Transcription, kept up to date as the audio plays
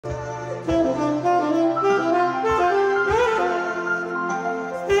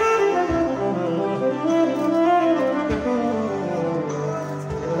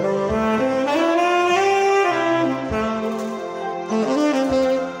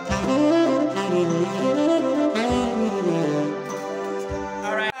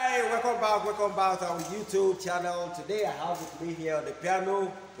about our YouTube channel. Today I have with me here on the piano,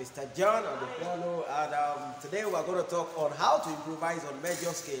 Mr. John on the piano, and today we're going to talk on how to improvise on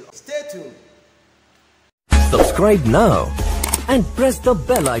major scale. Stay tuned. Subscribe now and press the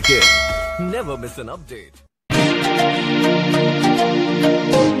bell icon. Never miss an update.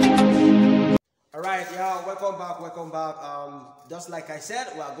 Alright, yeah, welcome back. Just like I said,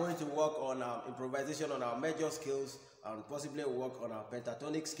 we are going to work on improvisation on our major scales and possibly work on our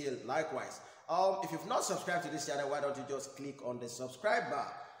pentatonic scale likewise. If you've not subscribed to this channel, why don't you just click on the subscribe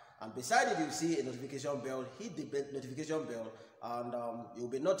bar, and beside it you'll see a notification bell. Hit the notification bell and you'll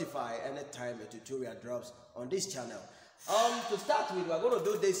be notified anytime a tutorial drops on this channel. To start with, we're going to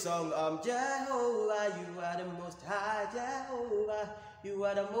do this song, Jehovah, you are the most high, Jehovah, you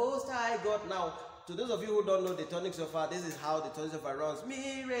are the most high God. Now, to those of you who don't know the tonic so far, this is how the tonic so far runs.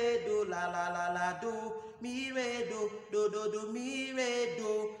 Mi, re, do, la, la, la, la, do, mi, re, do, do, mi, re,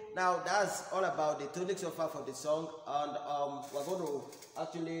 do. Now, that's all about the tonic so far for the song, and we're going to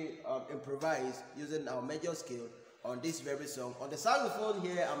actually improvise using our major scale on this very song. On the saxophone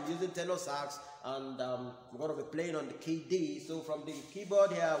here, I'm using tenor sax, and we're going to be playing on the key D. So from the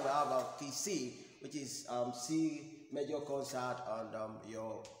keyboard here, we have our key C, which is C major concert, and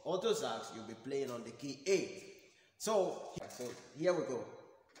your alto sax, you'll be playing on the key A. So here we go.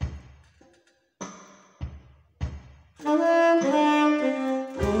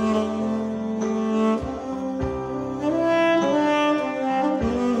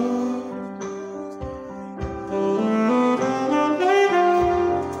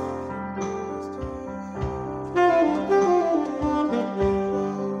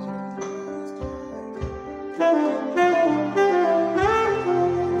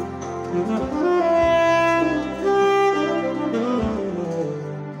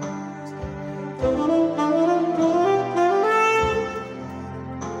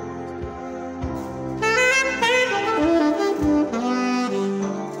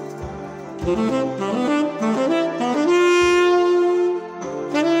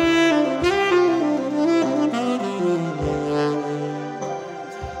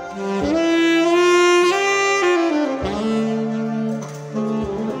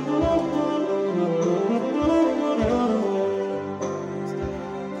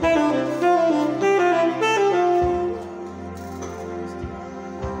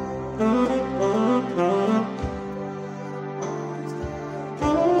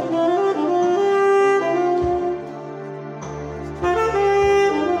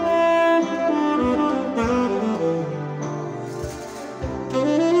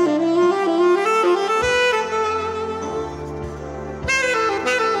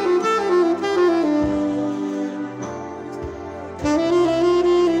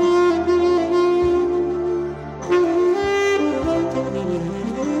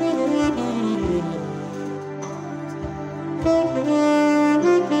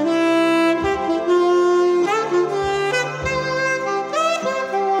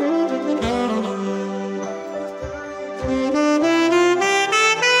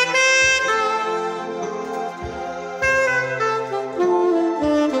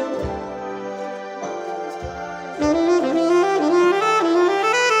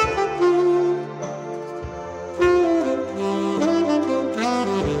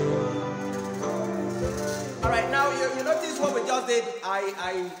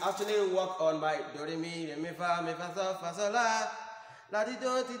 I actually work on my do re mi fa sol la di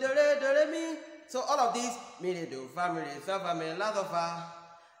do re mi. So all of these mi re do fa mi re fa mi la do fa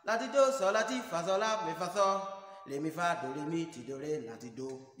la di do sol la ti fa sol la mi fa sol re mi fa do re mi ti do re la di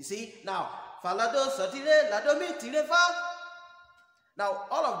do. You see now, fa la do so ti re la do mi ti re fa. Now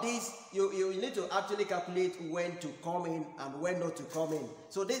all of these you need to actually calculate when to come in and when not to come in.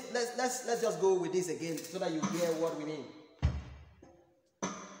 So this let's just go with this again so that you hear what we mean.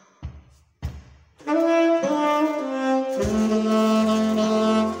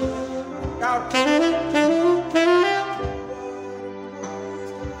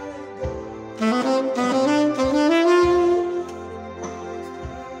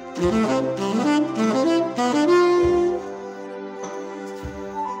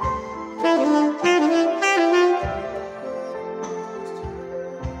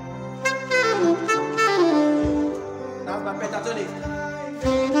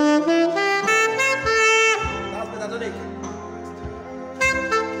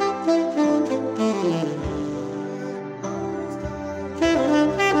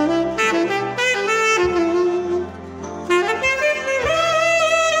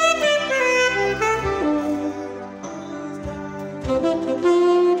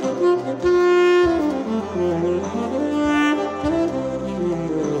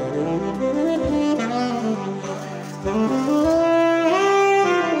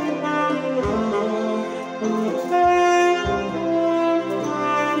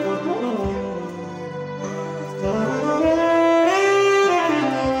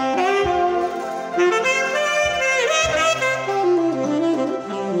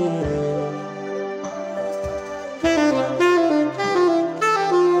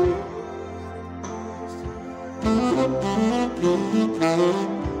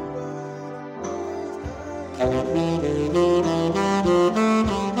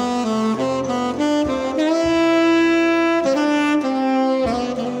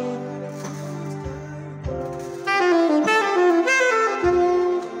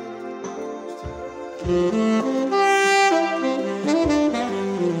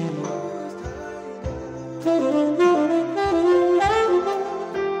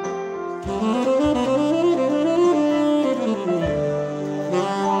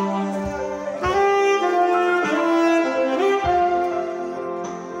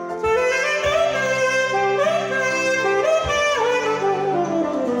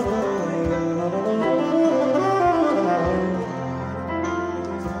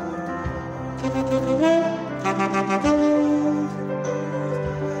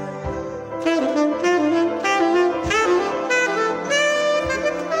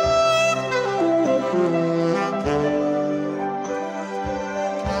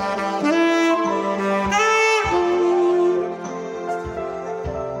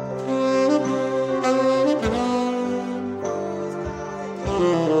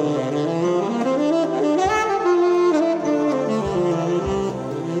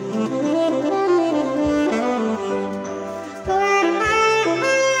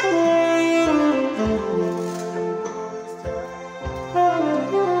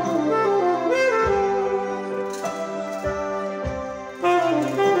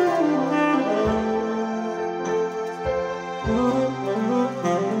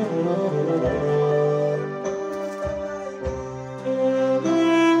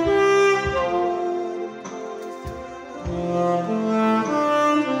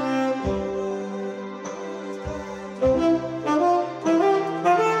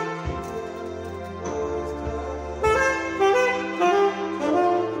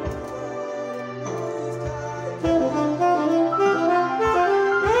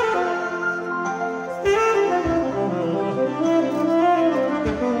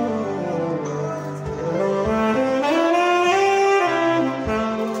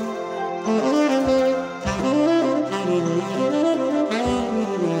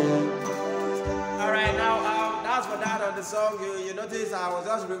 You notice I was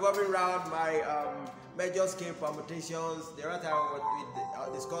just revolving around my major scale permutations. The other time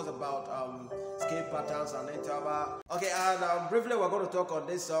we discussed about scale patterns and interval. Okay, and briefly we're going to talk on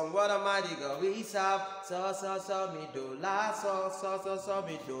this song. What a mighty God we serve. So so so mi do la so so so so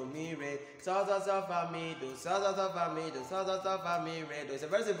mi do mi re so so so fa mi do so so so fa mi do so so so fa mi re do. It's a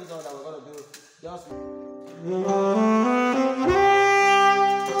very simple song that we're going to do. Just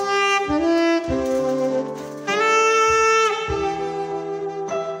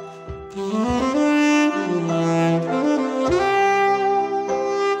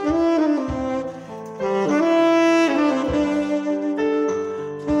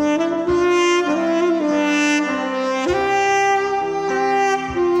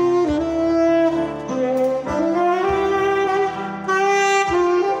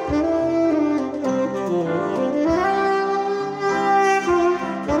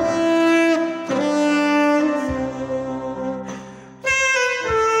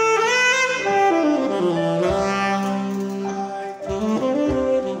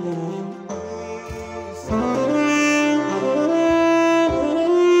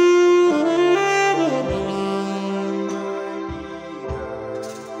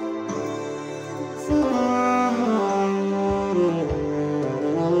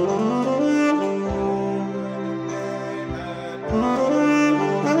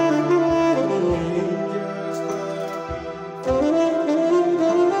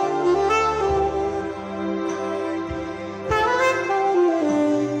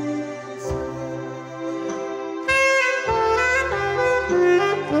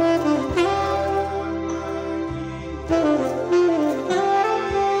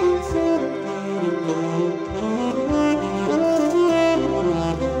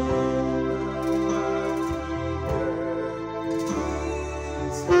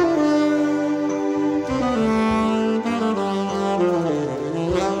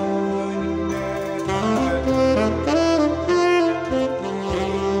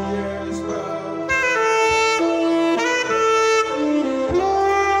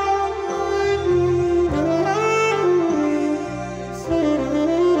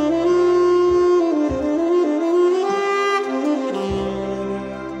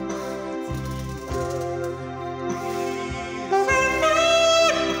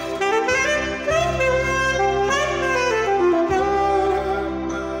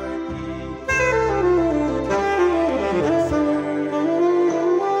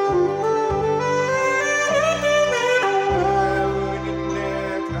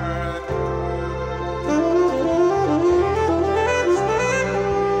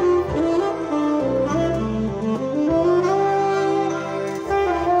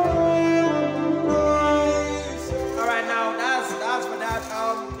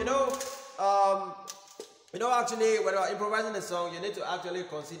actually, when you're improvising a song, you need to actually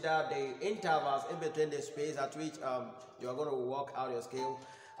consider the intervals in between the space at which you are going to work out your scale.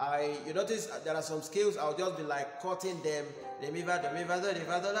 You notice there are some scales I'll just be like cutting them.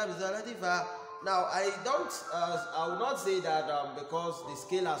 Now I will not say that because the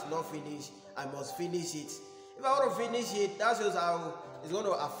scale has not finished, I must finish it. If I want to finish it, that shows how it's going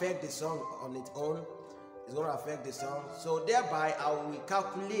to affect the song on its own. It's going to affect the song. So thereby I will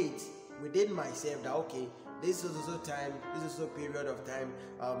calculate within myself that okay, this is also time, this is also period of time,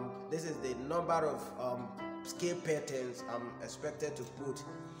 this is the number of scale patterns I'm expected to put.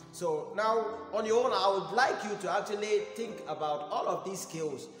 So now on your own, I would like you to actually think about all of these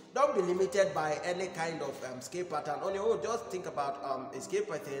scales. Don't be limited by any kind of scale pattern. On your own, just think about a scale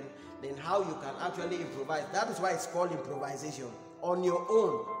pattern, then how you can actually improvise. That is why it's called improvisation. On your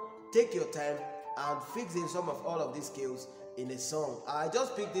own, take your time and fix in some of all of these scales in a song. I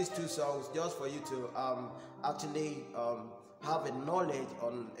just picked these two songs just for you to actually have a knowledge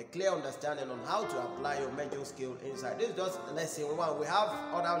on a clear understanding on how to apply your major scale inside. This is just lesson one. We have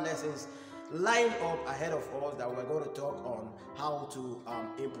other lessons lined up ahead of us that we're going to talk on how to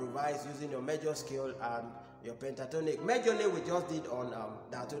improvise using your major scale and your pentatonic. Majorly we just did on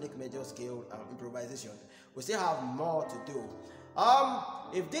diatonic major scale improvisation. We still have more to do.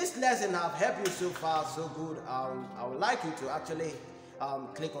 If this lesson have helped you so far, so good, I would like you to actually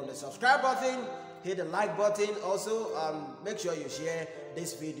click on the subscribe button, hit the like button, also make sure you share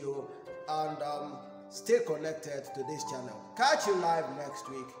this video and stay connected to this channel. Catch you live next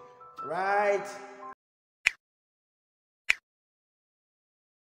week, right?